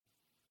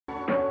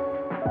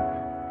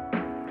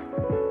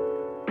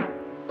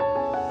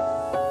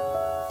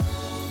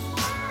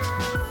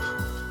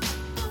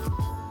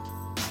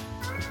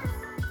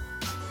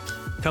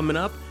Coming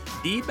up,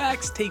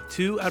 D-backs take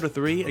 2 out of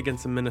 3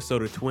 against the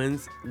Minnesota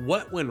Twins.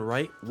 What went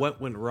right? What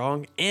went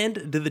wrong?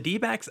 And did the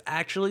D-backs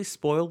actually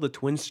spoil the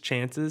Twins'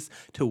 chances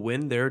to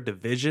win their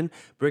division?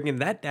 Bringing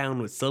that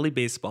down with Sully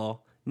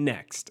Baseball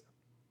next.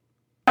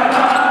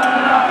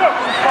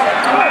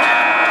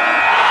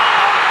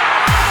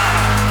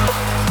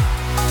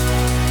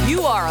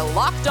 You are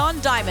Locked On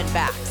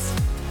Diamondbacks,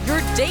 your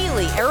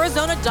daily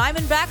Arizona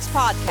Diamondbacks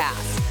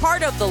podcast,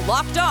 part of the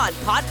Locked On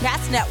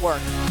Podcast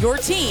Network, your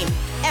team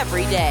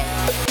every day.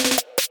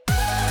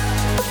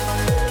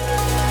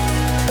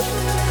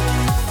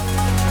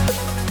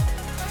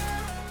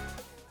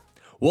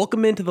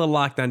 Welcome into the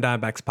Locked On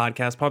Diamondbacks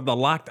podcast, part of the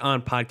Locked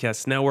On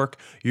Podcast Network.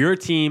 Your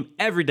team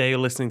every day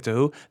listening to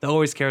who? The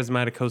always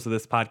charismatic host of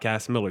this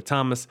podcast, Miller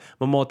Thomas.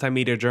 I'm a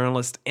multimedia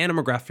journalist and I'm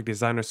a graphic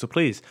designer, so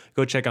please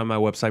go check out my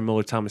website,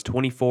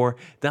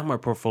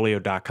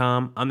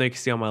 MillerThomas24.myportfolio.com. On there you can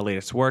see all my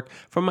latest work,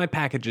 from my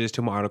packages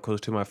to my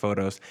articles to my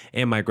photos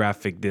and my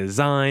graphic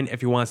design.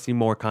 If you want to see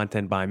more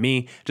content by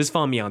me, just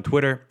follow me on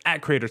Twitter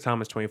at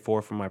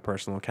CreatorThomas24 for my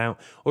personal account,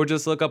 or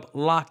just look up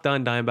Locked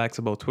On Diamondbacks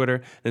on both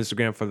Twitter and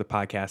Instagram for the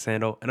podcast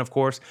handle. And of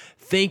course,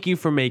 thank you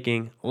for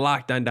making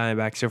Locked On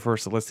Diamondbacks your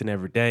first listen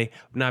every day.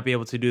 Would not be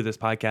able to do this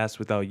podcast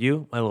without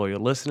you, my loyal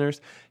listeners,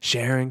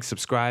 sharing,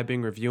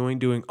 subscribing, reviewing,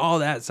 doing all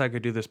that so I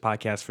could do this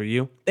podcast for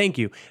you. Thank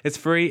you. It's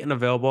free and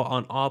available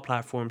on all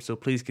platforms, so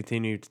please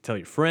continue to tell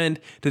your friend.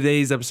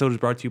 Today's episode is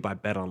brought to you by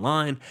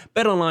BetOnline.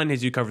 BetOnline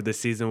has you covered this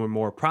season with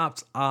more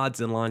props, odds,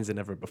 and lines than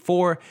ever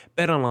before.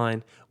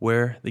 BetOnline,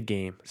 where the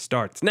game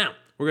starts. Now,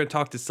 we're going to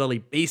talk to Sully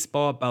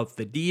Baseball about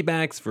the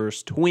D-backs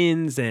versus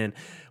Twins and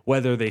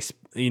whether they,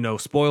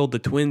 spoiled the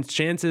Twins'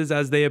 chances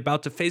as they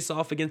about to face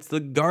off against the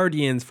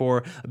Guardians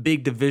for a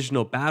big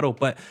divisional battle.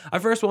 But I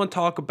first want to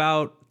talk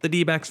about the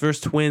D-backs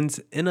versus Twins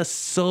in a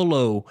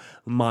solo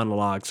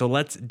monologue. So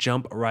let's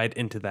jump right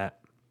into that.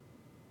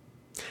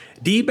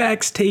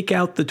 D-backs take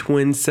out the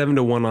Twins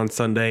 7-1 on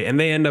Sunday, and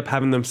they end up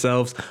having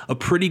themselves a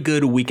pretty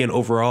good weekend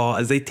overall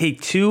as they take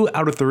 2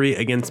 out of 3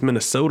 against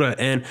Minnesota.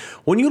 And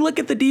when you look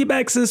at the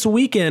D-backs this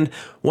weekend,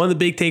 one of the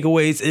big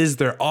takeaways is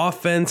their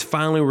offense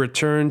finally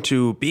returned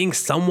to being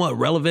somewhat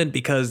relevant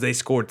because they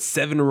scored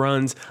 7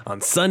 runs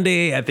on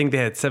Sunday. I think they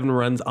had 7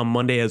 runs on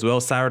Monday as well.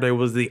 Saturday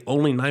was the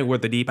only night where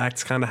the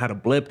D-backs kind of had a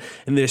blip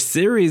in their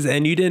series,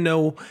 and you didn't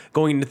know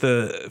going into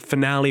the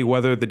finale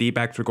whether the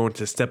D-backs were going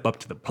to step up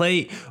to the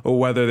plate or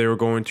whether they were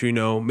going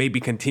to,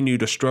 maybe continue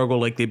to struggle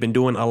like they've been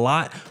doing a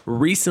lot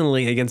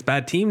recently against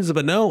bad teams.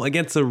 But no,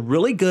 against a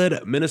really good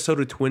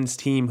Minnesota Twins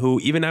team who,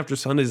 even after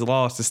Sunday's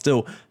loss, is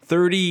still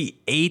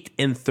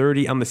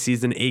 38-30 on the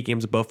season, 8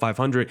 games above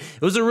 500.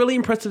 It was a really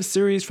impressive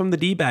series from the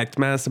D-backs.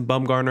 Madison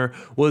Bumgarner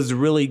was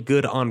really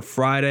good on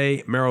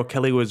Friday. Merrill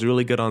Kelly was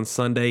really good on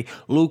Sunday.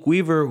 Luke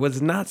Weaver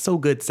was not so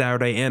good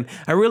Saturday. And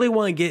I really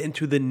want to get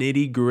into the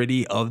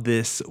nitty-gritty of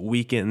this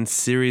weekend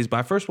series.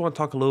 But I first want to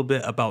talk a little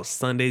bit about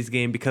Sunday's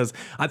game because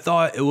I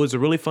thought it was a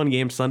really fun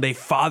game Sunday.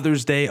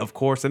 Father's Day, of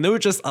course. And there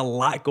was just a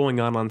lot going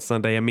on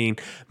Sunday. I mean,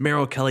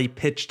 Merrill Kelly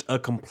pitched a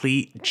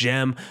complete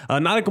gem.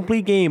 Not a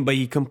complete game, but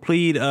he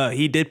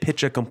did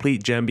pitch a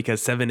complete gem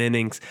because 7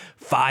 innings,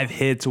 5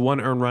 hits, 1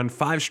 earned run,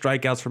 5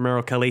 strikeouts for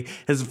Merrill Kelly.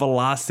 His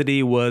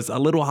velocity was a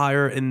little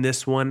higher in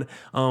this one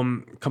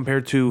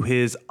compared to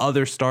his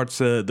other starts.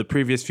 The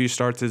previous few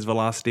starts, his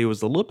velocity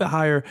was a little bit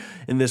higher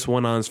in this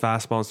one on his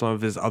fastball and some of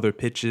his other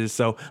pitches.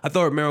 So I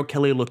thought Merrill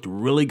Kelly looked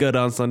really good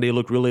on Sunday,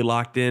 looked really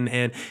locked in,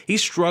 and he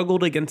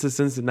struggled against the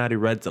Cincinnati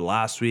Reds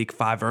last week.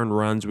 5 earned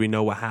runs. We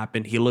know what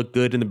happened. He looked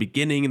good in the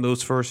beginning in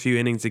those first few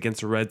innings against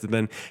the Reds and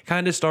then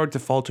kind of started to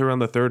falter around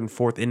the 3rd and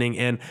 4th inning,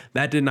 and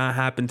that did not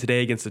happen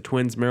today against the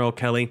Twins. Merrill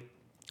Kelly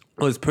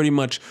was pretty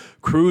much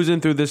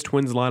cruising through this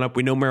Twins lineup.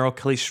 We know Merrill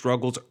Kelly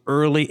struggles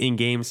early in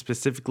games,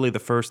 specifically the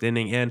first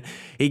inning, and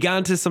he got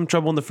into some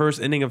trouble in the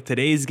first inning of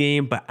today's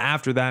game, but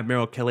after that,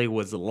 Merrill Kelly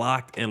was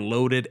locked and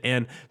loaded,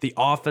 and the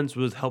offense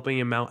was helping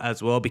him out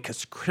as well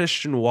because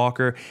Christian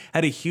Walker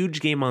had a huge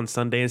game on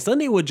Sunday, and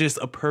Sunday was just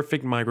a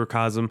perfect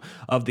microcosm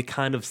of the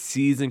kind of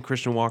season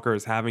Christian Walker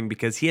is having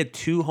because he had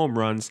 2 home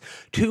runs,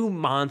 2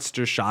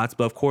 monster shots,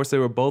 but of course they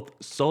were both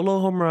solo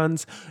home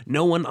runs,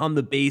 no one on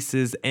the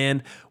bases,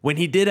 and when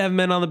he did have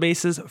men on the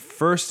bases,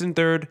 1st and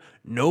 3rd,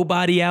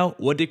 nobody out.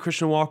 What did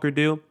Christian Walker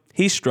do?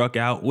 He struck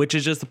out, which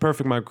is just the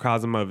perfect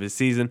microcosm of his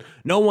season.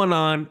 No one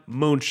on,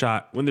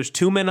 moonshot. When there's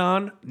 2 men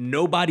on,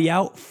 nobody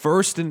out,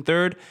 1st and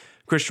 3rd,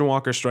 Christian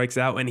Walker strikes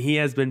out, and he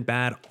has been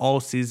bad all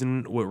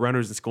season with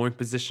runners in scoring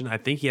position. I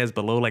think he has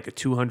below like a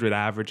 200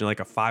 average and like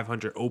a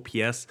 500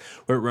 OPS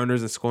with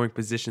runners in scoring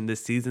position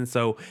this season.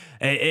 So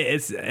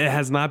it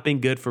has not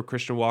been good for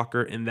Christian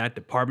Walker in that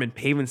department.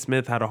 Pavin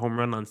Smith had a home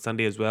run on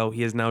Sunday as well.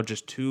 He is now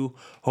just 2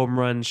 home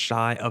runs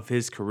shy of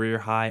his career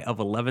high of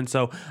 11.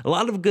 So a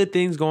lot of good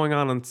things going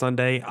on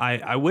Sunday.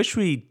 I wish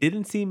we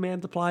didn't see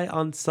Mantiply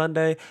on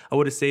Sunday. I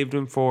would have saved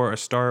him for a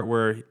start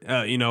where,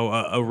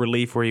 a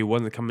relief where he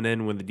wasn't coming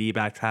in when the D-backs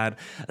D-backs had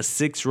a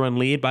 6-run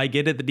lead. But I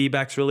get it, the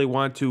D-backs really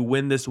want to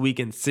win this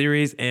weekend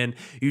series, and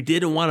you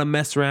didn't want to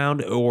mess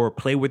around or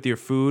play with your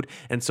food.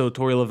 And so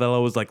Torey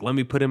Lovullo was like, let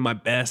me put in my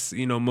best,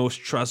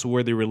 most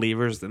trustworthy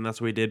relievers, and that's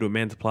what he did with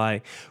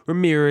Mantiply,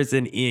 Ramirez,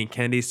 and Ian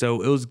Kennedy.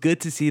 So it was good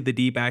to see the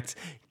D-backs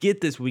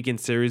get this weekend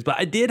series. But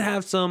I did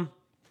have some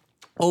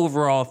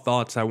overall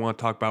thoughts I want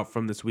to talk about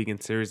from this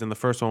weekend series. And the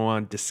first one I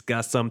want to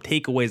discuss some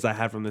takeaways I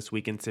had from this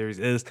weekend series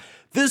is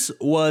this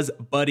was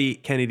Buddy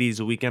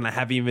Kennedy's weekend. I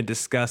haven't even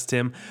discussed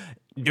him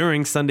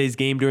during Sunday's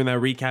game, during that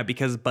recap,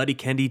 because Buddy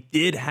Kennedy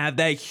did have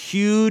that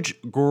huge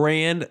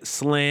grand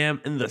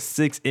slam in the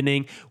 6th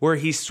inning where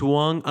he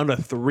swung on a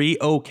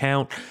 3-0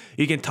 count.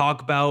 You can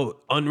talk about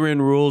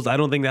unwritten rules. I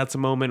don't think that's a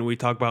moment we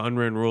talk about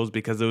unwritten rules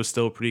because it was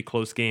still a pretty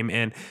close game.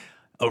 And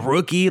a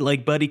rookie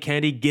like Buddy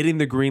Kennedy getting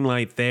the green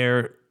light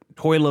there,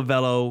 Torey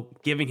Lovullo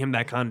giving him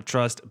that kind of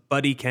trust,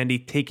 Buddy Kennedy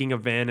taking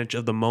advantage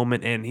of the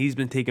moment, and he's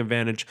been taking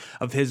advantage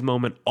of his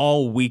moment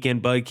all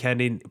weekend. Buddy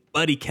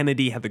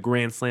Kennedy had the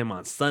grand slam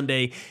on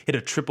Sunday, hit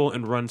a triple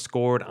and run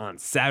scored on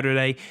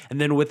Saturday,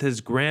 and then with his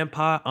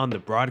grandpa on the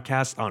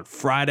broadcast on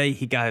Friday,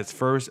 he got his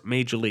first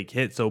major league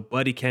hit. So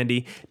Buddy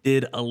Kennedy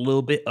did a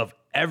little bit of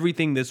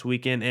everything this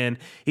weekend, and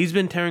he's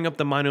been tearing up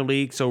the minor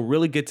league, so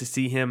really good to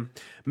see him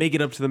make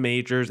it up to the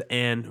majors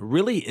and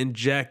really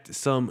inject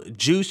some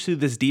juice to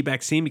this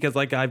D-backs team, because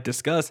like I've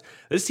discussed,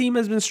 this team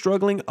has been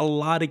struggling a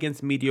lot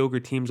against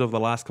mediocre teams over the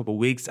last couple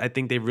weeks. I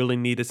think they really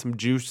needed some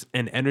juice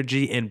and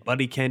energy, and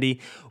Buddy Kennedy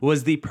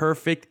was the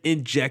perfect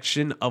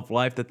injection of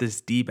life that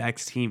this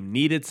D-backs team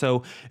needed.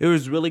 So it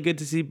was really good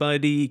to see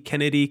Buddy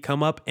Kennedy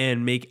come up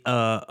and make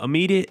an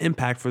immediate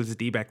impact for this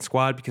D-backs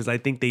squad, because I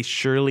think they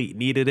surely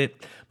needed it.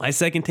 My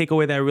second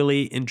takeaway that I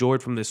really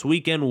enjoyed from this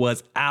weekend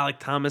was Alek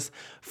Thomas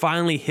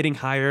finally hitting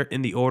higher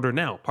in the order.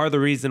 Now, part of the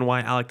reason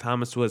why Alek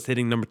Thomas was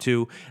hitting number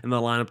 2 in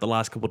the lineup the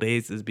last couple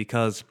days is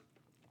because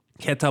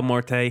Ketel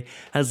Marte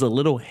has a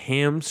little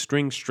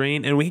hamstring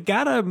strain, and we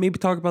gotta maybe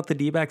talk about the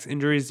D-backs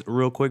injuries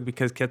real quick,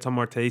 because Ketel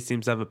Marte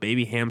seems to have a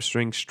baby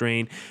hamstring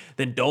strain.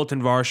 Then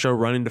Dalton Varsho,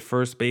 running to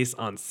first base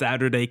on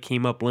Saturday,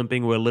 came up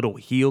limping with a little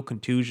heel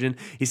contusion.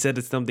 He said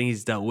it's something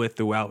he's dealt with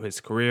throughout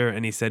his career,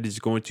 and he said he's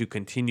going to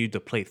continue to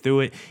play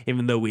through it,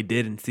 even though we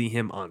didn't see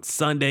him on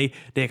Sunday.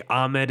 Nick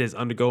Ahmed is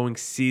undergoing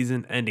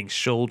season-ending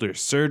shoulder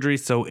surgery,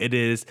 so it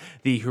is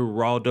the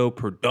Geraldo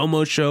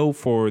Perdomo show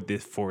for the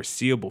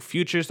foreseeable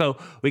future. So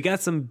we got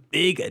some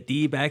big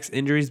D-backs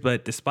injuries,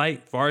 but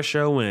despite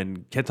Varsho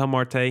and Ketel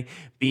Marte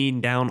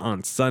being down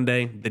on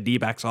Sunday, the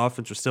D-backs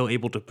offense was still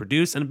able to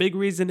produce, and a big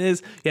reason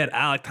is you had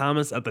Alek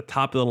Thomas at the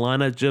top of the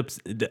lineup,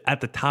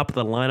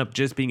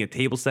 just being a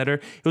table setter.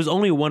 He was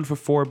only 1 for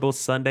 4 both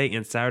Sunday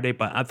and Saturday,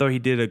 but I thought he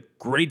did a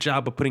great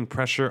job of putting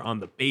pressure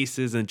on the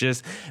bases and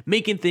just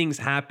making things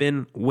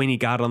happen when he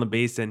got on the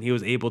base, and he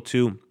was able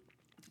to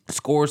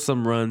score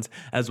some runs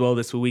as well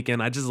this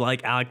weekend. I just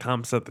like Alek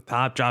Thomas at the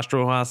top. Josh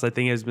Rojas, I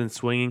think, has been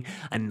swinging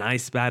a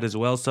nice bat as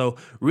well. So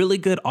really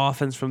good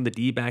offense from the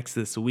D-backs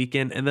this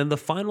weekend. And then the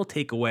final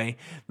takeaway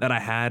that I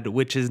had,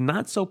 which is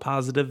not so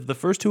positive. The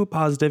first two are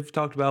positive.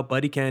 Talked about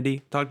Buddy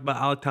Kennedy, talked about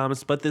Alek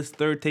Thomas, but this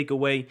third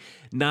takeaway,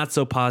 not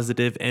so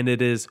positive. And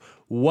it is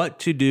what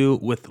to do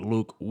with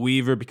Luke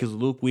Weaver, because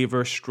Luke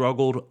Weaver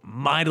struggled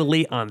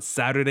mightily on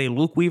Saturday.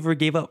 Luke Weaver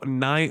gave up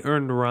 9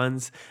 earned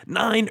runs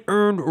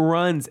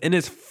in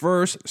his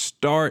first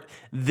start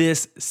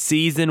this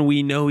season.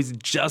 We know he's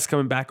just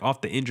coming back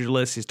off the injured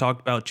list. He's talked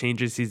about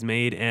changes he's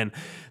made and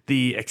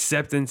the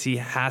acceptance he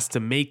has to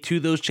make to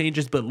those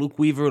changes, but Luke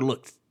Weaver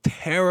looked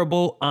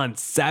terrible on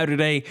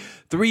Saturday.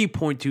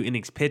 3.2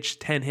 innings pitched,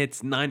 10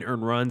 hits, 9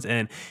 earned runs,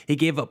 and he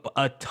gave up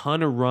a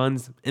ton of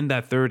runs in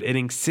that third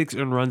inning, 6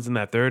 earned runs in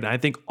that third. I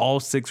think all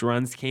 6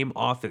 runs came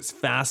off his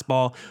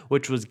fastball,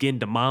 which was getting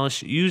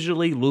demolished.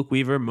 Usually Luke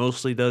Weaver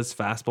mostly does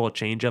fastball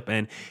changeup,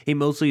 and he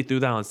mostly threw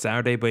that on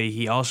Saturday, but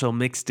he also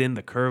mixed in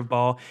the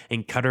curveball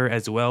and cutter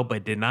as well, but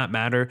it did not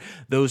matter.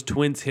 Those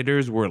Twins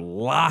hitters were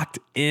locked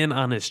in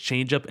on his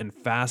changeup and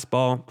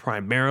fastball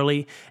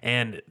primarily,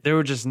 and there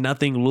was just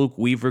nothing Luke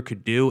Weaver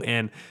could do,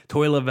 and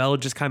Torey Lovullo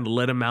just kind of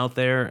let him out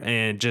there,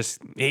 and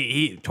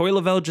Torey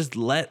Lovullo just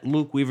let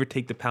Luke Weaver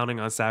take the pounding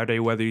on Saturday,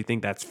 whether you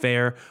think that's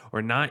fair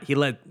or not. He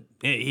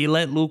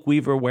let Luke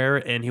Weaver wear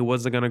it, and he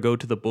wasn't going to go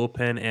to the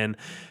bullpen and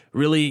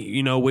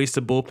really, waste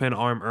a bullpen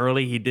arm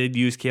early. He did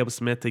use Caleb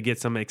Smith to get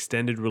some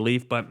extended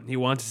relief, but he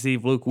wanted to see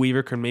if Luke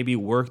Weaver could maybe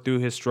work through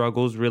his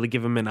struggles, really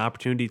give him an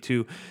opportunity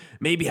to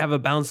maybe have a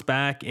bounce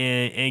back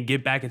and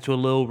get back into a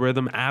little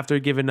rhythm after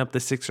giving up the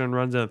 6 earned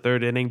runs in the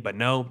third inning. But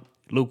no,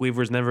 Luke Weaver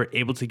was never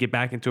able to get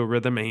back into a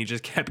rhythm, and he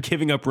just kept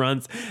giving up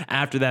runs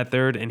after that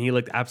third, and he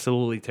looked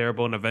absolutely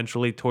terrible, and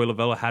eventually Torey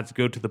Lovullo had to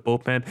go to the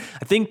bullpen.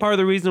 I think part of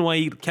the reason why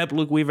he kept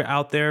Luke Weaver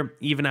out there,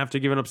 even after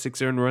giving up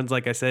 6 earned runs,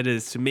 like I said,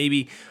 is to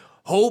maybe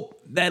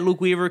hope that Luke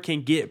Weaver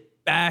can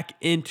get back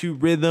into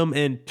rhythm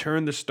and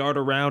turn the start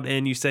around.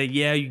 And you say,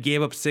 yeah, you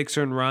gave up 6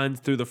 earned runs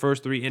through the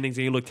first 3 innings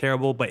and you look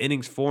terrible, but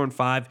innings 4 and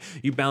 5,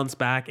 you bounce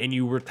back and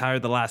you retire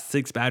the last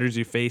 6 batters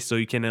you face, so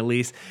you can at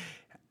least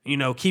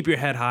keep your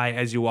head high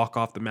as you walk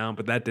off the mound,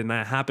 but that did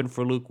not happen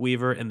for Luke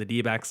Weaver and the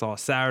D-backs saw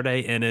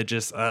Saturday, and it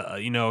just,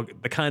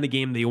 the kind of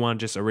game that you want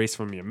to just erase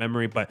from your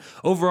memory. But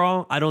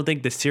overall, I don't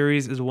think the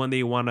series is one that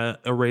you want to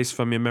erase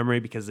from your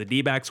memory because the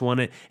D-backs won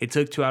it. It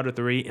took 2 out of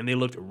 3, and they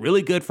looked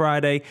really good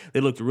Friday.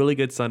 They looked really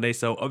good Sunday,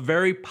 so a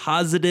very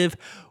positive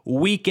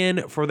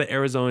weekend for the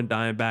Arizona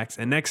Diamondbacks.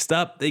 And next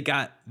up, they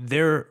got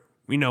their,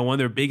 one of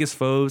their biggest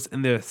foes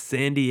in the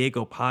San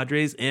Diego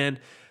Padres, and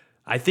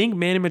I think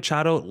Manny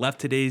Machado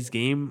left today's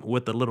game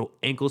with a little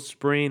ankle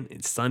sprain.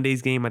 It's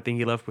Sunday's game. I think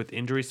he left with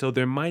injury. So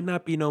there might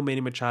not be no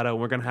Manny Machado.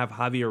 We're going to have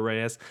Javier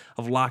Reyes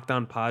of Locked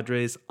On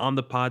Padres on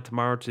the pod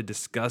tomorrow to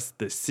discuss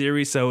the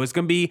series. So it's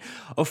going to be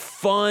a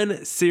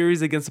fun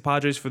series against the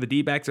Padres for the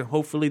D-backs. And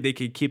hopefully they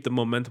can keep the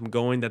momentum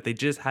going that they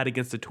just had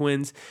against the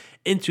Twins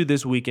into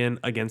this weekend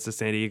against the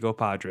San Diego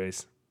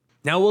Padres.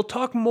 Now, we'll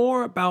talk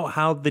more about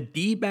how the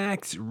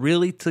D-backs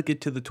really took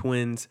it to the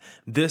Twins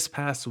this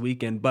past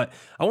weekend, but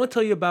I want to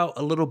tell you about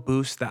a little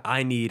boost that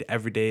I need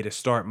every day to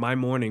start my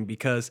morning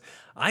because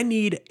I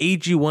need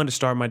AG1 to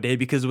start my day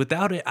because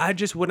without it, I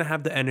just wouldn't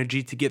have the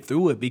energy to get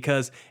through it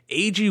because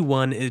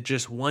AG1 is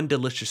just one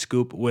delicious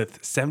scoop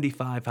with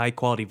 75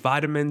 high-quality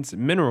vitamins,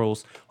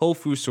 minerals, whole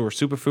food source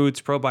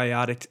superfoods,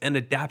 probiotics, and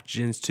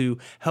adaptogens to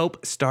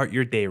help start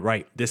your day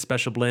right. This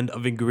special blend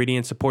of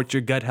ingredients supports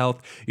your gut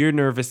health, your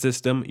nervous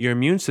system, your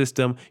immune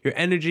system, your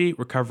energy,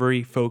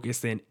 recovery,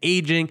 focus, and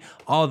aging,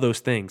 all those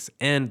things.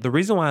 And the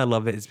reason why I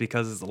love it is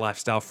because it's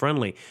lifestyle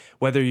friendly.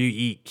 Whether you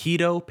eat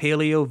keto,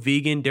 paleo,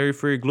 vegan,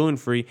 dairy-free,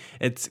 gluten-free,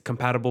 it's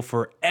compatible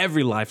for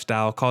every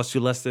lifestyle, costs you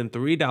less than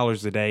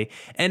 $3 a day,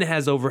 and it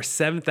has over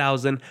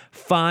 7,000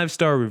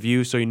 5-star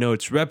reviews, so you know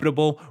it's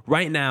reputable.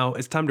 Right now,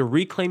 it's time to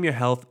reclaim your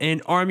health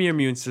and arm your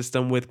immune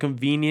system with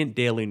convenient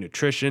daily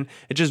nutrition.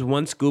 It's just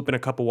one scoop in a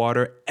cup of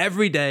water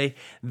every day.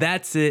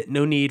 That's it.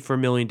 No need for a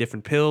million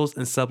different pills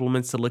and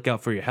supplements to look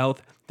out for your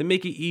health. To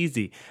make it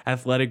easy,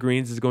 Athletic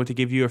Greens is going to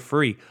give you a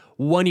free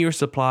 1-year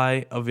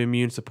supply of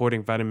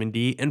immune-supporting vitamin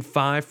D and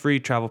 5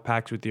 free travel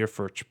packs with your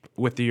first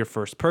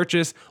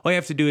purchase. All you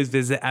have to do is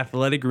visit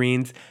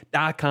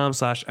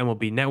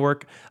athleticgreens.com/MLB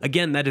Network.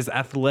 Again, that is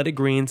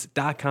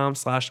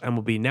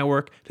athleticgreens.com/MLB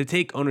Network to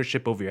take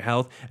ownership over your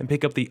health and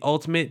pick up the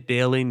ultimate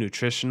daily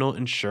nutritional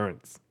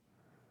insurance.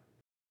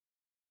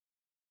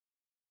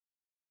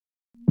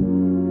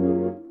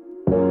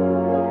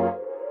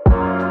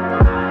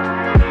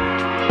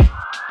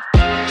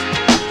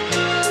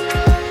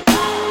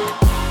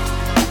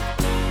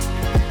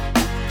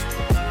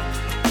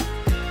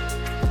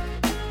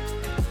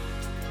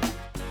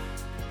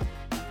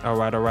 All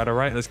right.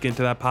 Let's get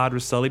into that pod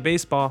with Sully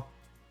Baseball.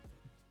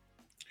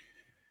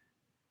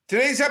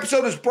 Today's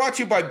episode is brought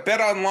to you by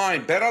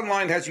BetOnline.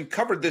 BetOnline has you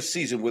covered this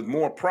season with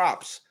more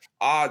props,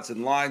 odds,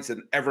 and lines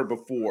than ever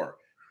before.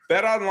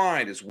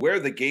 BetOnline is where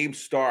the game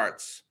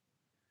starts.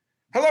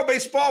 Hello,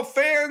 baseball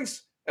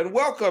fans, and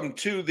welcome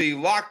to the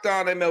Locked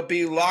On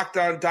MLB, Locked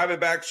On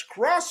Diamondbacks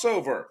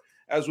crossover,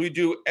 as we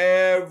do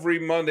every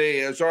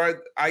Monday, as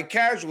I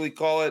casually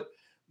call it,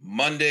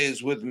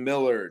 Mondays with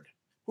Millard.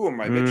 Who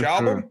am I, Mitch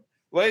Albom?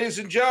 Ladies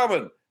and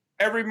gentlemen,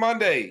 every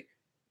Monday,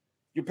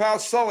 your pal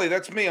Sully,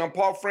 that's me. I'm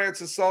Paul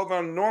Francis Sullivan.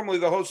 I'm normally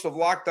the host of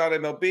Locked On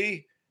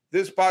MLB.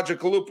 This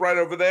Bajakalup right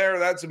over there,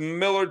 that's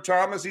Millard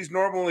Thomas. He's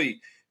normally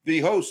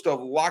the host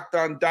of Locked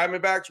On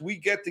Diamondbacks. We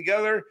get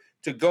together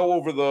to go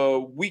over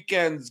the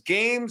weekend's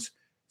games,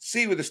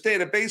 see with the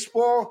state of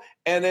baseball,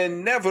 and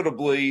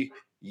inevitably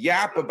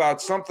yap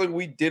about something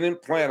we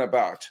didn't plan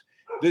about.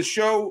 This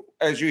show,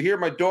 as you hear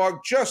my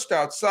dog just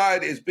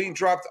outside, is being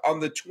dropped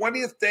on the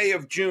 20th day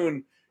of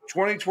June,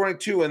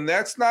 2022, and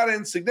that's not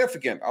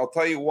insignificant. I'll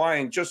tell you why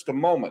in just a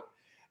moment.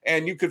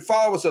 And you can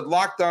follow us at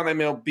Locked On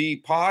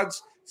MLB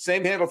Pods.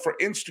 Same handle for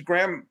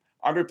Instagram.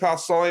 I'm your pal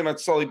Sully. I'm at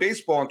Sully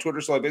Baseball on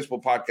Twitter, Sully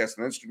Baseball Podcast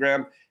on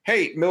Instagram.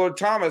 Hey, Millard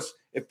Thomas,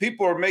 if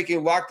people are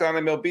making Locked On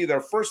MLB their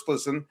first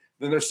listen,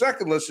 then their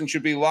second listen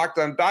should be Locked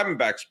On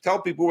Diamondbacks.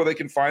 Tell people where they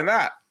can find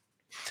that.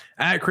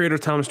 At Creator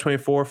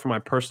Thomas24 for my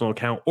personal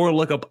account, or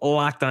look up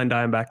Locked On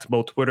Diamondbacks,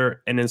 both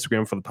Twitter and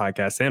Instagram for the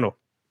podcast handle.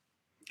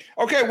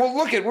 Okay, well,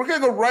 we're going to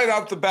go right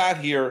out the bat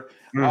here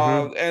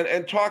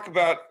and talk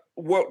about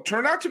what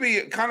turned out to be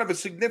kind of a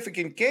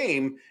significant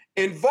game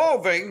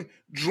involving,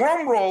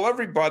 drum roll,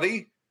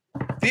 everybody,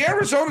 the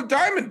Arizona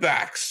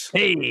Diamondbacks.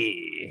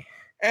 Hey.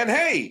 And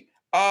hey,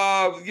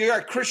 you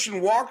got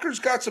Christian Walker's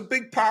got some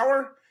big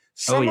power.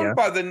 Someone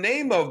by the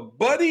name of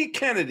Buddy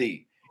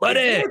Kennedy.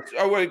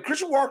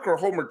 Christian Walker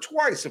homered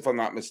twice, if I'm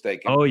not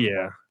mistaken. Oh,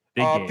 yeah.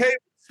 Peyton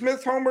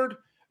Smith homered.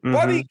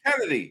 Buddy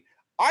Kennedy.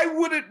 I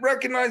wouldn't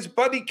recognize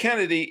Buddy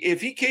Kennedy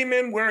if he came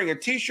in wearing a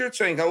T-shirt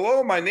saying,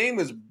 "Hello, my name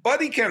is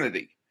Buddy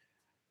Kennedy."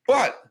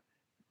 But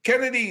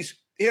Kennedy's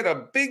hit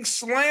a big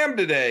slam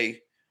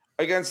today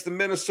against the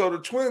Minnesota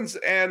Twins.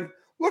 And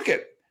look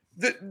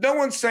no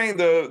one's saying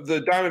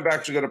the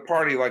Diamondbacks are going to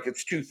party like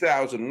it's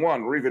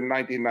 2001 or even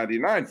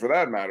 1999 for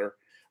that matter.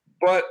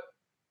 But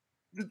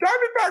the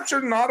Diamondbacks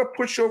are not a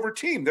pushover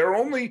team. They're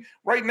only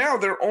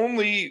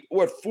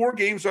 4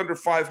 games under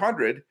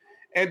 500.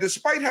 And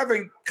despite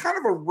having kind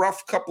of a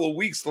rough couple of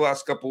weeks, the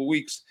last couple of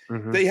weeks,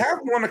 they have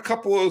won a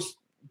couple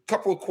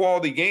of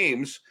quality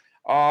games,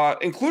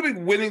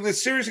 including winning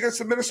this series against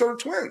the Minnesota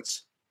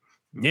Twins.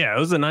 Yeah, it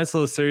was a nice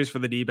little series for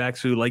the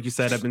D-backs who, like you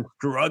said, have been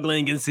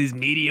struggling against these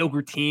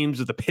mediocre teams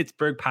with the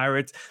Pittsburgh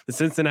Pirates, the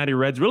Cincinnati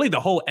Reds, really the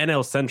whole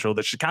NL Central,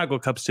 the Chicago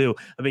Cubs too,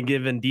 have been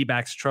giving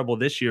D-backs trouble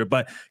this year.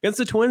 But against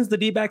the Twins, the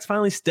D-backs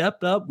finally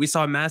stepped up. We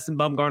saw Madison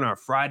Bumgarner on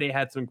Friday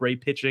had some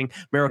great pitching.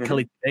 Merrill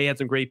Kelly today had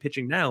some great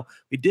pitching. Now,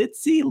 we did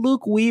see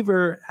Luke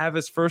Weaver have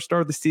his first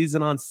start of the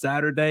season on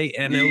Saturday,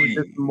 and it was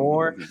just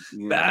more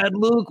bad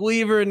Luke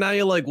Weaver. And now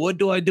you're like, what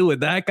do I do with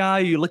that guy?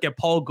 You look at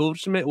Paul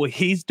Goldschmidt, what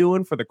he's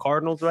doing for the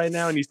Cardinals right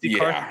now, and you see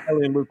Carson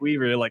Kelly and Luke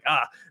Weaver, you're like,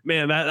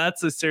 man,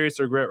 that's a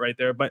serious regret right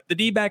there. But the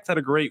D-backs had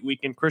a great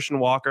weekend. Christian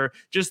Walker,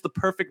 just the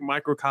perfect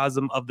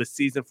microcosm of the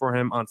season for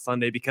him on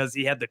Sunday because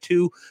he had the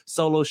 2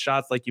 solo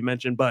shots, like you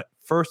mentioned, but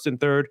first and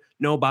third,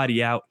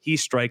 nobody out. He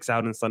strikes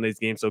out in Sunday's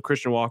game. So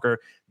Christian Walker,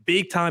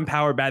 big time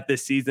power bat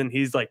this season.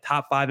 He's like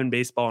top 5 in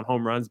baseball in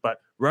home runs, but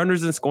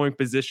runners in scoring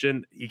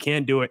position, he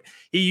can't do it.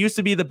 He used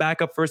to be the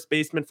backup first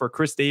baseman for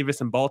Chris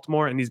Davis in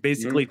Baltimore, and he's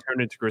basically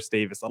turned into Chris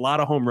Davis. A lot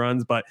of home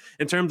runs, but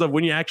in terms of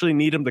when you actually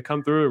need him to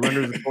come through a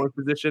runners in scoring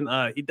position,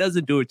 he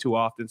doesn't do it too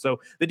often. So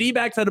the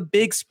D-backs had a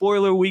big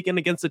spoiler weekend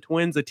against the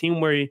Twins, a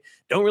team where you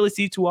don't really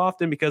see too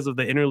often because of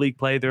the interleague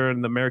play there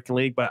in the American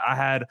League. But I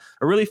had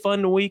a really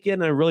fun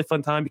weekend and a really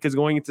fun time because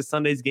going into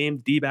Sunday's game,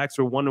 the D-backs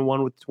were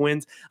 1-1 with the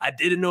Twins. I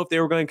didn't know if they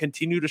were going to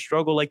continue to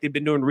struggle like they've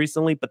been doing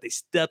recently, but they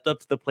stepped up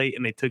to the plate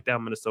and they took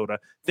down Minnesota.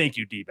 Thank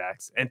you,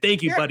 D-backs. And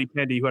thank you, Buddy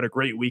Kennedy, who had a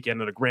great weekend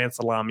and a grand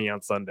salami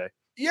on Sunday.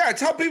 Yeah,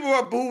 tell people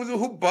about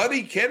who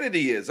Buddy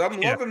Kennedy is. I'm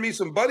loving me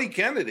some Buddy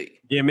Kennedy.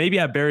 Yeah, maybe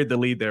I buried the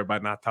lead there by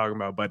not talking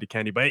about Buddy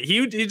Kennedy, but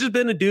he's just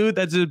been a dude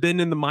that's just been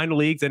in the minor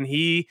leagues, and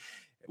he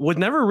was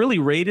never really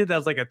rated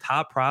as like a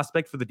top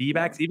prospect for the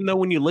D-backs, even though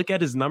when you look at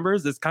his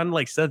numbers, it's kind of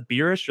like Seth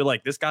Beerish. You're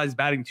like, this guy's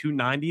batting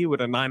 290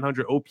 with a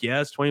 900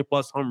 OPS, 20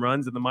 plus home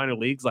runs in the minor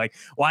leagues. Like,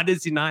 why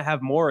does he not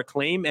have more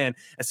acclaim? And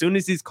as soon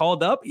as he's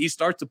called up, he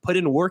starts to put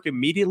in work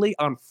immediately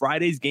on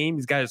Friday's game.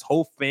 He's got his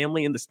whole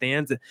family in the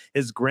stands.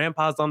 His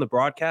grandpa's on the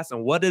broadcast.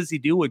 And what does he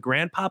do with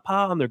grandpapa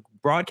on the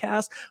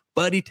broadcast?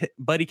 Buddy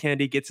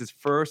Kennedy gets his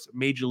first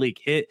major league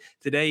hit.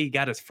 Today, he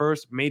got his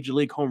first major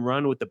league home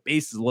run with the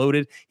bases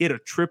loaded. He had a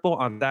triple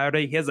on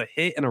Saturday. He has a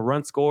hit and a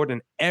run scored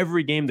in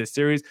every game this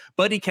series.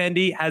 Buddy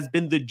Kennedy has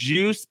been the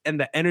juice and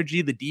the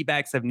energy the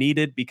D-backs have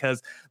needed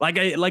because,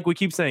 like we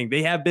keep saying,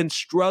 they have been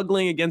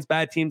struggling against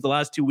bad teams the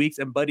last 2 weeks,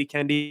 and Buddy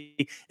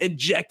Kennedy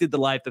injected the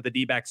life that the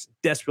D-backs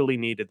desperately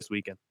needed this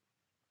weekend.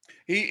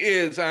 He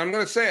is.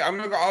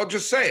 I'll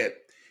just say it.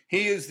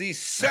 He is the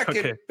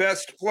second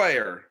best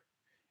player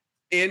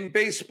in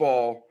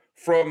baseball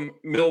from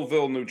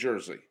Millville, New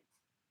Jersey.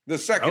 The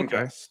second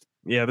best.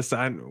 Yeah,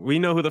 we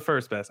know who the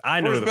first best. I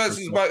know first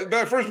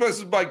best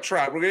is Mike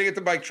Trout. We're gonna get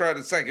to Mike Trout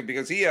in a second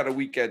because he had a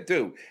weekend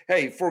too.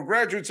 Hey, for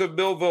graduates of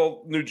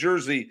Millville, New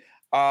Jersey,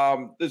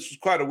 this was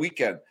quite a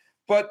weekend.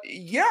 But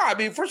yeah, I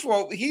mean, first of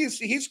all,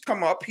 he's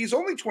come up. He's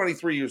only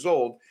 23 years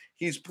old.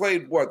 He's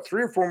played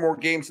 3 or 4 more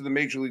games in the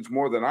major leagues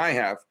more than I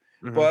have.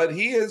 But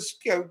he has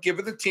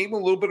given the team a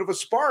little bit of a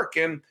spark,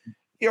 and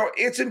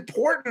it's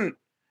important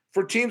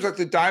for teams like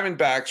the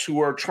Diamondbacks who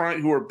are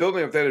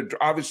building up.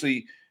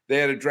 They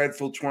had a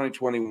dreadful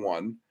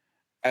 2021,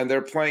 and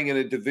they're playing in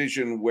a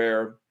division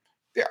where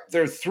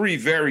there are 3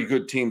 very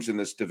good teams in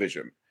this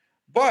division,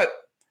 but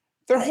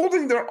they're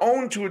holding their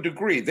own to a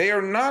degree. They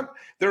are not.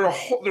 There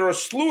are a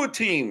slew of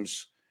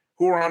teams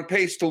who are on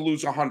pace to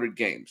lose 100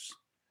 games.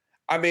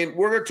 I mean,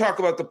 we're going to talk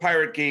about the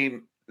Pirate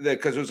game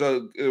because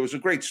it was a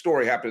great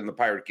story happening in the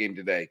Pirate game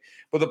today.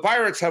 But the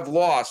Pirates have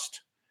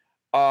lost.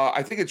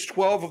 I think it's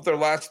 12 of their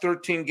last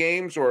 13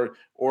 games, or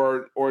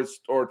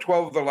 12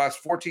 of their last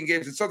 14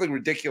 games. It's something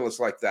ridiculous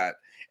like that,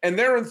 and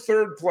they're in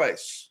 3rd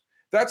place.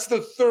 That's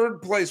the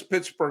 3rd place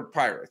Pittsburgh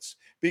Pirates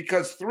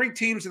because 3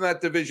 teams in that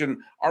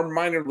division are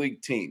minor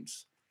league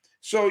teams.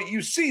 So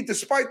you see,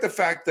 despite the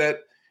fact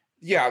that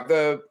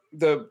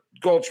the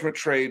Goldschmidt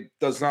trade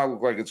does not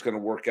look like it's going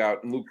to work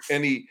out, and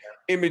any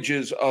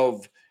images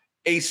of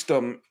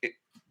acedom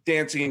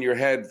dancing in your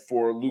head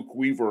for Luke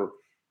Weaver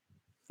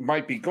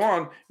might be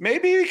gone.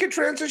 Maybe he could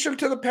transition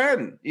to the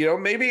pen.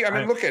 Maybe,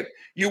 look at,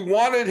 you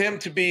wanted him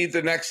to be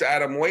the next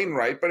Adam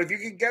Wainwright, but if you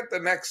could get the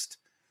next,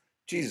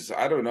 Jesus,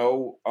 I don't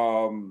know,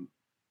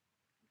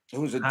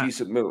 who's a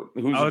decent middle?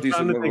 I was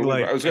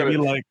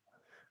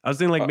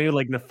thinking maybe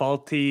like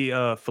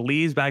Nefalti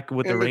Feliz back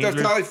with the Rangers.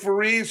 Nefalti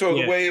Feliz, or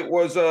the way it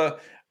was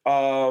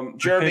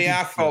Jeremy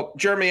Affeldt.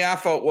 Jeremy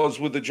Affeldt was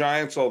with the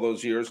Giants all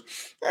those years.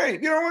 Hey,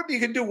 you know what? You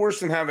can do worse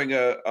than having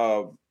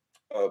a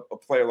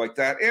player like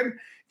that. And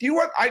do you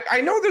what?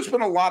 I know there's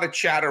been a lot of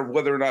chatter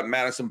whether or not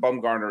Madison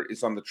Bumgarner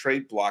is on the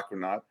trade block or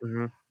not.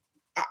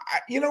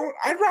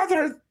 I'd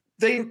rather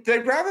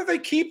they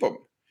keep him.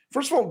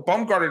 First of all,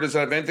 Bumgarner doesn't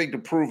have anything to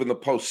prove in the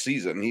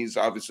postseason. He's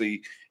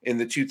obviously in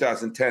the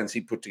 2010s.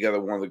 He put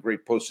together one of the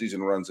great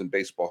postseason runs in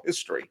baseball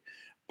history.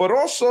 But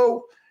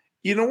also,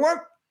 you know what?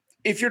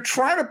 if you're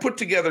trying to put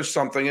together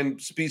something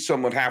and be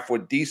somewhat halfway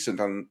decent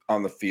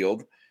on the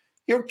field,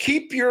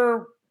 keep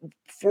your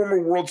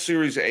former World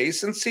Series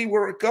ace and see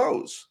where it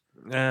goes.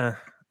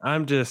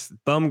 I'm just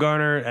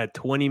Bumgarner at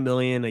 $20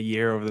 million a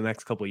year over the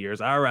next couple of years.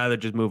 I'd rather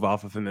just move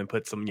off of him and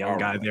put some young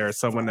guy there or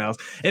someone else.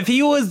 If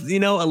he was, a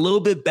little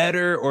bit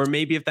better, or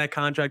maybe if that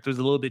contract was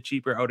a little bit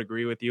cheaper, I would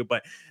agree with you.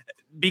 But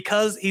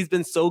because he's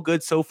been so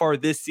good so far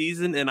this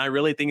season, and I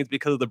really think it's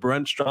because of the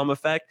Brent Strom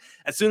effect.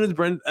 As soon as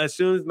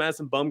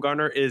Madison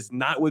Bumgarner is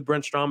not with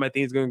Brent Strom, I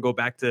think he's going to go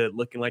back to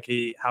looking like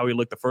how he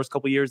looked the first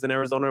couple of years in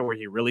Arizona, where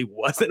he really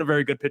wasn't a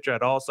very good pitcher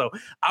at all. So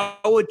I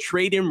would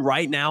trade him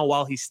right now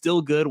while he's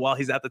still good, while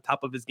he's at the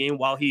top of his game,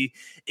 while he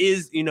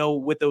is,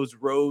 with those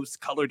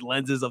rose-colored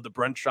lenses of the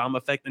Brent Strom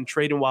effect, and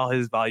trade him while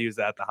his value is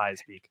at the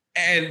highest peak.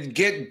 And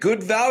get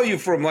good value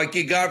from like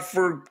you got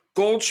for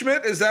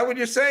Goldschmidt. Is that what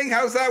you're saying?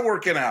 How's that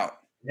working out?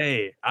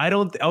 Hey,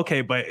 okay,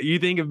 but you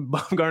think if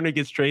Bumgarner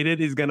gets traded,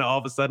 he's going to all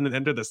of a sudden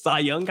enter the Cy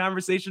Young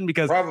conversation?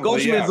 Because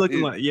Goldschmidt's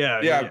looking like,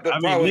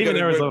 leaving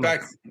Arizona.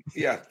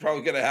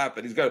 Probably going to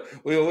happen.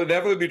 We'll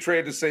inevitably be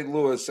traded to St.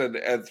 Louis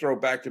and throw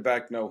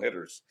back-to-back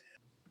no-hitters.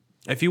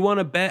 If you want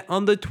to bet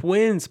on the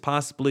Twins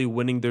possibly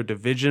winning their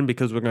division,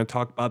 because we're going to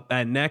talk about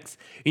that next,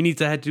 you need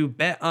to head to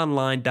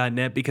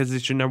betonline.net because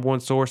it's your number one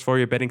source for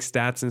your betting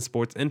stats and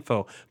sports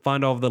info.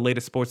 Find all of the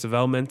latest sports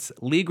developments,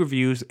 league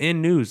reviews,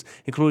 and news,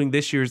 including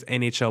this year's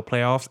NHL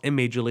playoffs and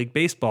Major League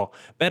Baseball.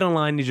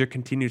 BetOnline is your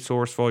continued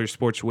source for all your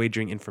sports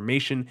wagering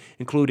information,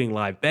 including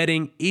live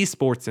betting,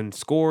 esports, and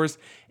scores.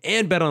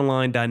 And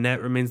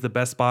betonline.net remains the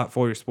best spot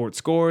for your sports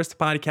scores,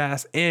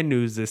 podcasts, and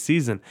news this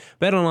season.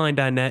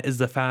 Betonline.net is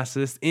the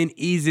fastest and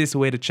easiest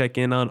way to check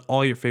in on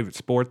all your favorite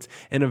sports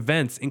and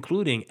events,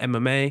 including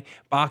MMA,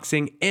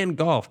 boxing, and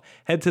golf.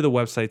 Head to the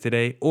website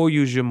today or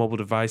use your mobile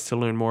device to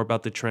learn more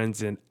about the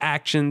trends and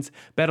actions.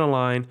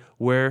 BetOnline,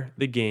 where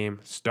the game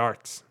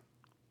starts.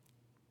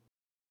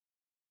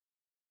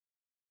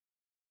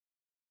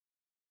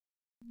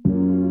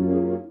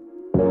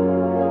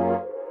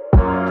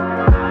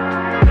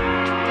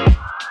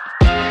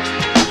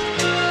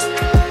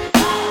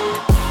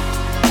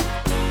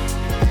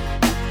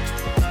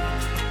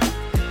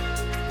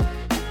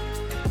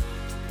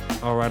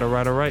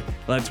 All right.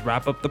 Let's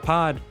wrap up the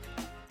pod.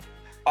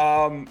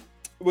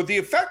 With the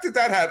effect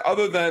that had,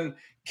 other than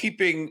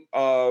keeping,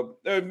 sort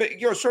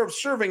of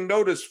serving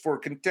notice for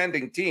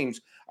contending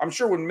teams, I'm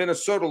sure when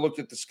Minnesota looked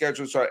at the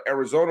schedule, saw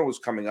Arizona was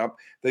coming up,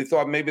 they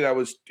thought maybe that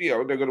was,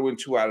 they're going to win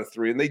 2 out of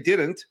 3, and they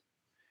didn't.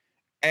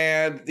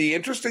 And the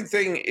interesting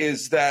thing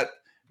is that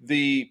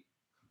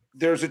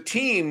there's a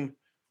team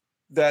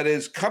that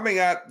is coming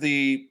at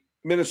the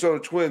Minnesota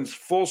Twins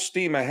full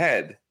steam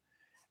ahead.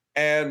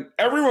 And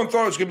everyone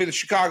thought it was going to be the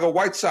Chicago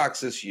White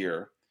Sox this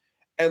year.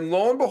 And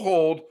lo and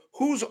behold,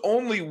 who's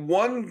only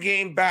 1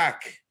 game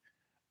back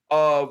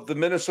of the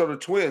Minnesota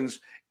Twins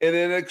in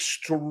an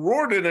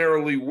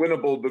extraordinarily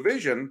winnable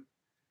division?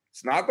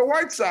 It's not the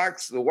White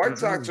Sox. The White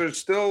Sox are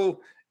still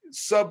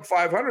sub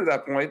 500 at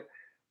that point.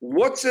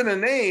 What's in a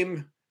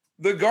name?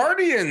 The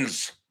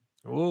Guardians.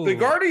 Ooh. The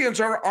Guardians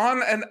are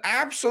on an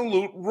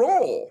absolute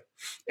roll.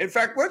 In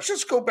fact, let's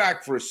just go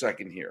back for a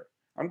second here.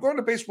 I'm going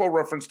to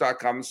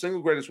baseballreference.com, the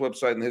single greatest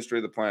website in the history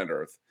of the planet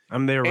Earth.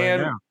 I'm there right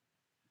now.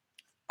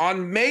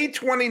 On May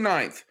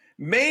 29th,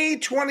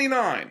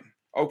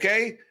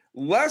 okay,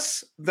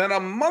 less than a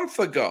month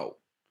ago,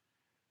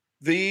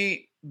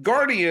 the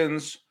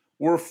Guardians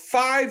were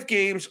 5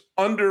 games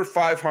under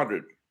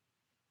 500.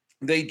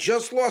 They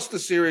just lost the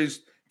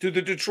series to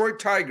the Detroit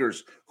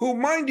Tigers, who,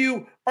 mind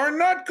you, are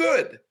not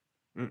good.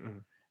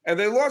 And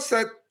they lost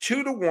that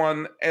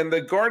 2-1, and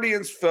the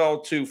Guardians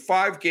fell to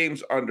 5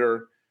 games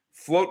under,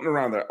 floating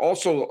around there.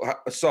 Also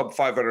sub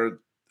 500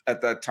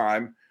 at that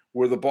time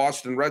were the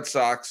Boston Red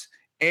Sox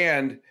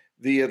and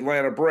the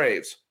Atlanta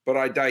Braves. But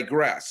I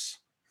digress.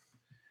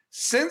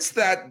 Since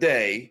that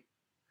day,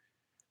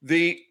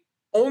 the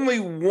only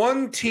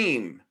one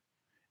team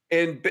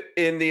in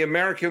the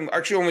American,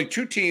 actually only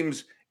 2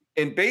 teams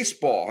in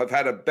baseball have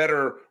had a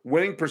better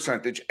winning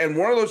percentage. And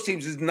one of those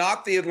teams is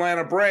not the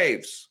Atlanta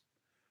Braves,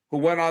 who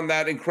went on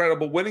that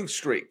incredible winning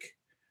streak.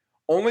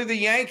 Only the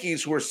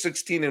Yankees, who are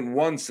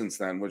 16-1 since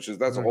then,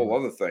 that's a whole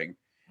other thing.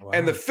 Wow.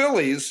 And the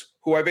Phillies,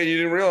 who I bet you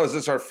didn't realize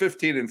this, are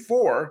 15-4.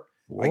 Whoa.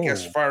 I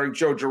guess firing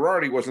Joe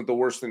Girardi wasn't the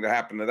worst thing to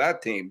happen to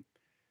that team.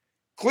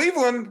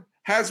 Cleveland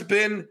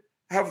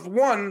have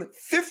won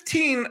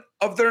 15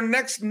 of their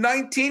next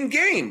 19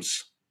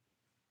 games.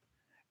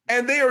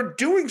 And they are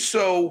doing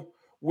so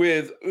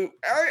with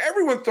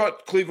everyone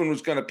thought Cleveland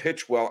was going to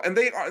pitch well, and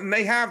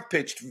they have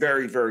pitched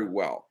very, very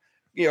well.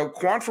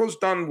 Quantrill's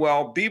done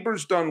well,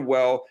 Bieber's done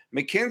well,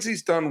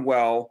 McKenzie's done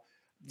well.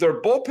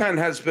 Their bullpen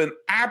has been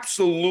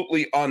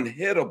absolutely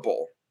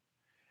unhittable.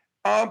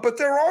 But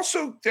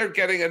they're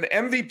getting an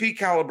MVP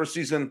caliber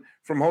season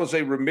from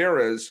Jose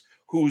Ramirez,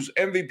 whose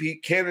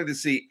MVP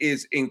candidacy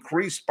is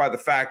increased by the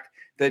fact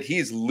that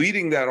he's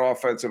leading that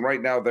offense, and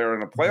right now they're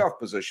in a playoff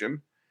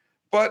position.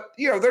 But,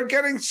 they're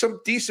getting some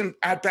decent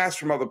at-bats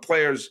from other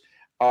players,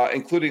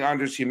 including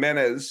Andres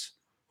Jimenez,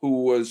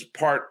 who was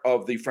part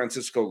of the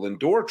Francisco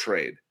Lindor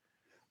trade.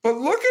 But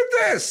look at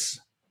this.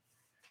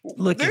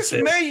 This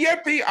may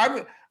yet be,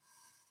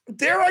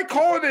 dare I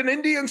call it an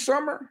Indian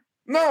summer?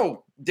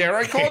 No. Dare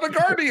I call it a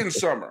Guardian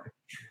summer?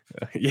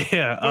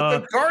 Yeah. But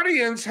the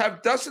Guardians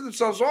have dusted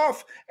themselves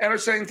off and are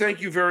saying,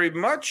 thank you very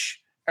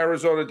much,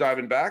 Arizona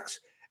Diamondbacks.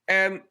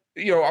 And,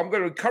 I'm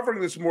going to be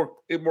covering this more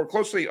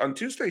closely on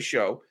Tuesday's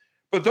show.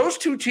 But those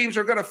two teams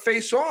are going to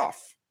face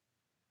off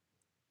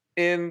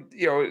in,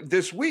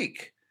 this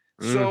week.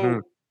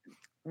 So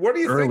what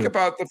do you think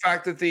about the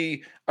fact that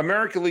the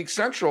American League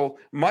Central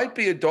might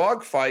be a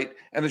dogfight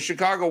and the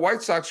Chicago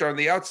White Sox are on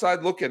the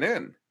outside looking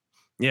in?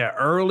 Yeah,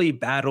 early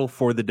battle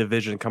for the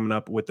division coming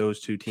up with those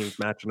two teams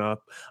matching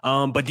up.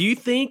 But do you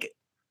think,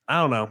 I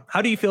don't know,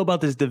 how do you feel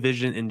about this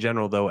division in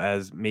general, though,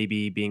 as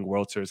maybe being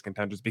World Series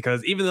contenders?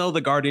 Because even though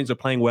the Guardians are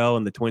playing well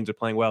and the Twins are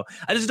playing well,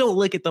 I just don't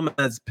look at them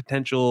as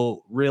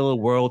potential real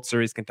World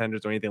Series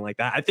contenders or anything like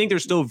that. I think they're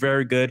still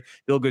very good,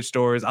 feel good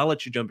stories. I'll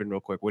let you jump in real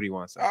quick. What do you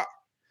want to say?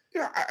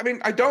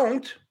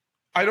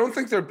 I don't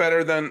think they're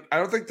better than, I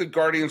don't think the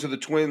Guardians or the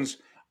Twins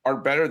are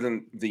better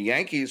than the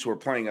Yankees, who are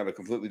playing at a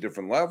completely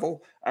different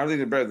level. I don't think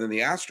they're better than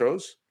the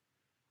Astros.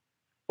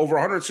 Over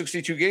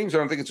 162 games, I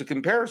don't think it's a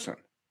comparison.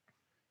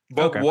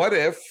 But What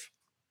if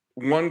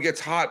one gets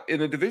hot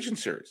in a division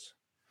series?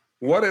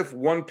 What if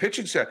one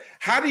pitching staff?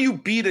 How do you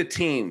beat a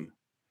team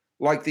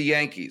like the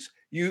Yankees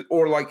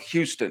or like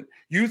Houston?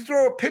 You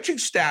throw a pitching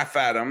staff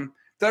at them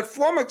that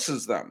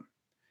flummoxes them.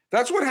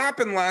 That's what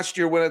happened last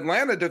year when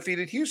Atlanta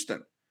defeated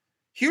Houston.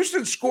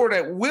 Houston scored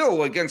at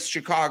will against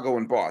Chicago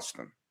and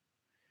Boston.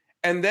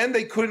 And then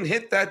they couldn't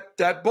hit that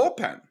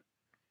bullpen.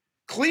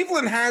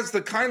 Cleveland has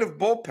the kind of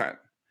bullpen,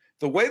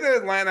 the way that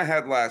Atlanta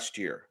had last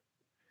year,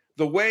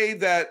 the way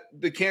that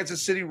the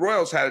Kansas City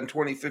Royals had in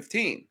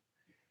 2015,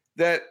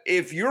 that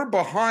if you're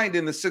behind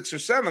in the 6th or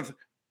 7th,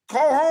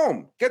 call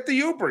home, get the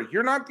Uber.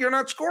 You're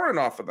not scoring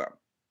off of them.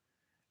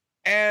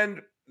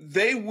 And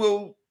they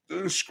will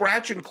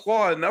scratch and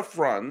claw enough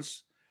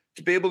runs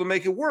to be able to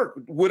make it work.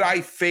 Would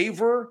I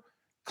favor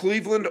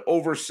Cleveland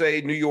over,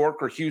 say, New York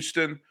or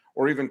Houston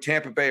or even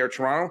Tampa Bay or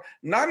Toronto?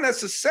 Not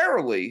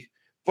necessarily,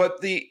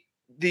 but the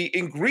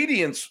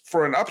ingredients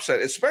for an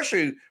upset,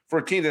 especially for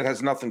a team that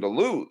has nothing to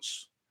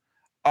lose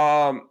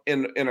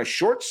in a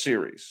short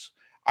series,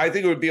 I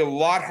think it would be a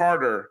lot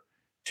harder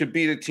to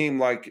beat a team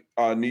like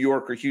New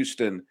York or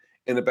Houston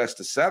in a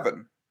best of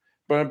 7.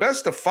 But in a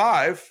best of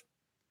 5,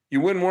 you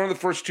win one of the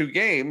first 2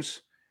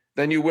 games,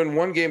 then you win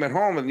one game at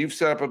home, and you've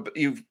set up a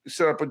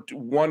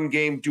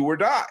 1-game do or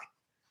die.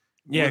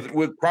 Yeah,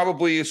 with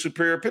probably a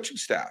superior pitching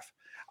staff.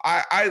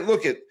 I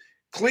look at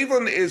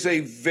Cleveland is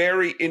a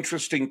very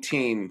interesting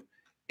team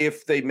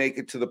if they make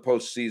it to the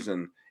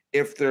postseason,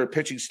 if their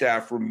pitching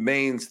staff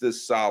remains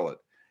this solid.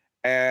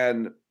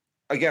 And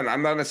again,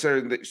 I'm not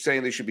necessarily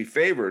saying they should be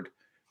favored,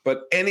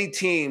 but any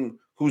team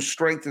whose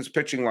strength is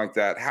pitching like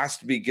that has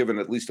to be given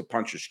at least a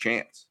puncher's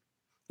chance.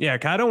 Yeah,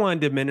 I don't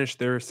want to diminish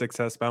their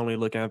success by only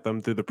looking at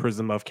them through the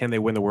prism of can they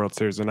win the World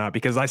Series or not,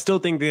 because I still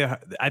think they're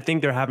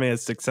having a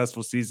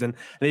successful season.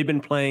 They've been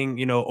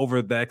playing,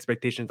 over the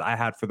expectations I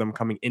had for them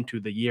coming into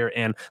the year.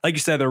 And like you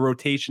said, their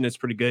rotation is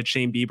pretty good.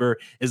 Shane Bieber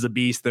is a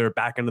beast. Their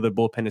back end of the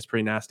bullpen is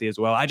pretty nasty as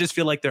well. I just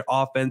feel like their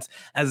offense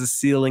has a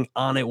ceiling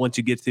on it once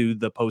you get to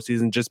the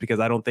postseason, just because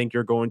I don't think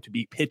you're going to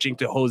be pitching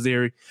to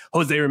Jose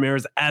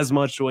Ramirez as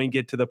much when you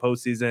get to the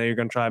postseason, and you're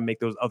going to try and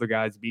make those other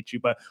guys beat you.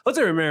 But Jose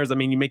Ramirez,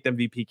 you make the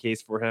MVP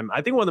case for him.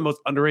 I think one of the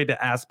most underrated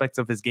aspects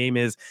of his game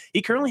is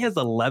he currently has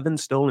 11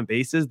 stolen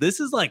bases. This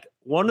is like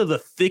one of the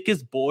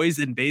thickest boys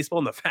in baseball,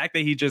 and the fact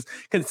that he just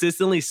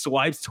consistently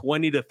swipes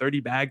 20 to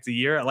 30 bags a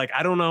year.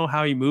 I don't know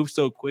how he moves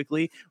so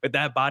quickly with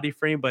that body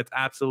frame, but it's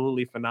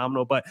absolutely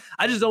phenomenal. But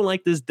I just don't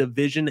like this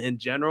division in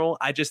general.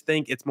 I just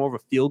think it's more of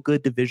a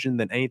feel-good division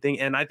than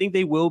anything, and I think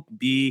they will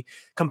be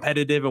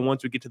competitive, and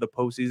once we get to the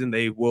postseason,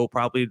 they will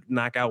probably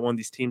knock out one of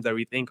these teams that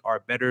we think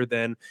are better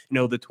than,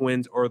 the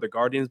Twins or the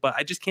Guardians. But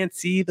I just can't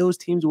see those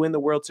teams win the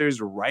World Series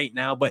right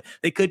now, but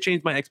they could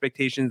change my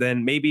expectations,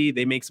 and maybe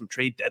they make some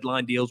trade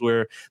deadline deals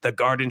where the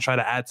Guardians try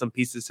to add some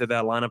pieces to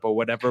that lineup or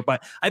whatever.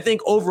 But I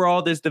think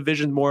overall this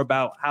division is more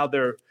about how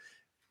they're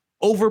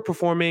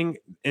overperforming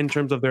in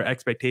terms of their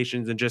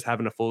expectations and just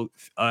having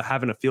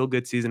a feel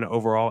good season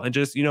overall, and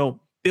just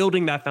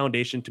building that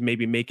foundation to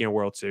maybe making a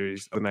World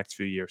Series the next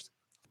few years.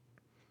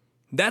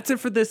 That's it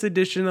for this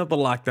edition of the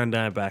Locked On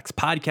Diamondbacks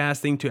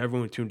podcasting. To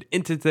everyone tuned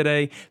into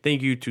today,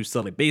 thank you to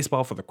Sully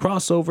Baseball for the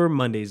crossover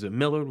Mondays with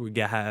Millard.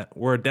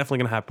 We're definitely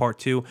going to have part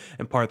 2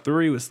 and part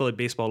 3 with Sully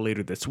Baseball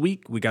later this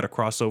week. We got a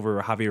crossover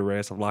with Javier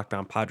Reyes of Locked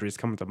On Padres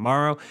coming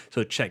tomorrow,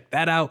 so check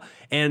that out.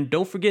 And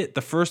don't forget,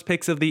 the first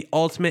picks of the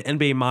Ultimate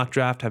NBA Mock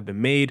Draft have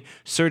been made.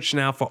 Search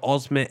now for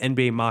Ultimate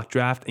NBA Mock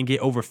Draft and get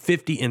over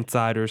 50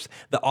 insiders,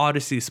 the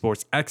Odyssey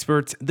Sports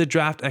experts, the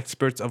draft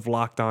experts of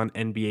Locked On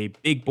NBA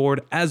Big Board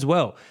as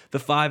well. The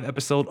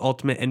 5-episode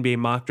Ultimate NBA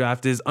Mock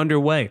Draft is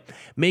underway.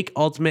 Make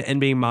Ultimate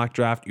NBA Mock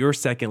Draft your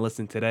second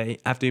listen today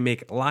after you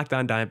make Locked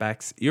On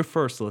Diamondbacks your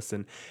first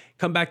listen.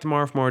 Come back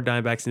tomorrow for more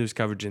Diamondbacks news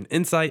coverage and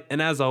insight.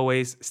 And as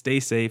always, stay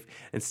safe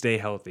and stay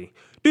healthy.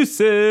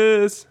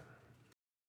 Deuces!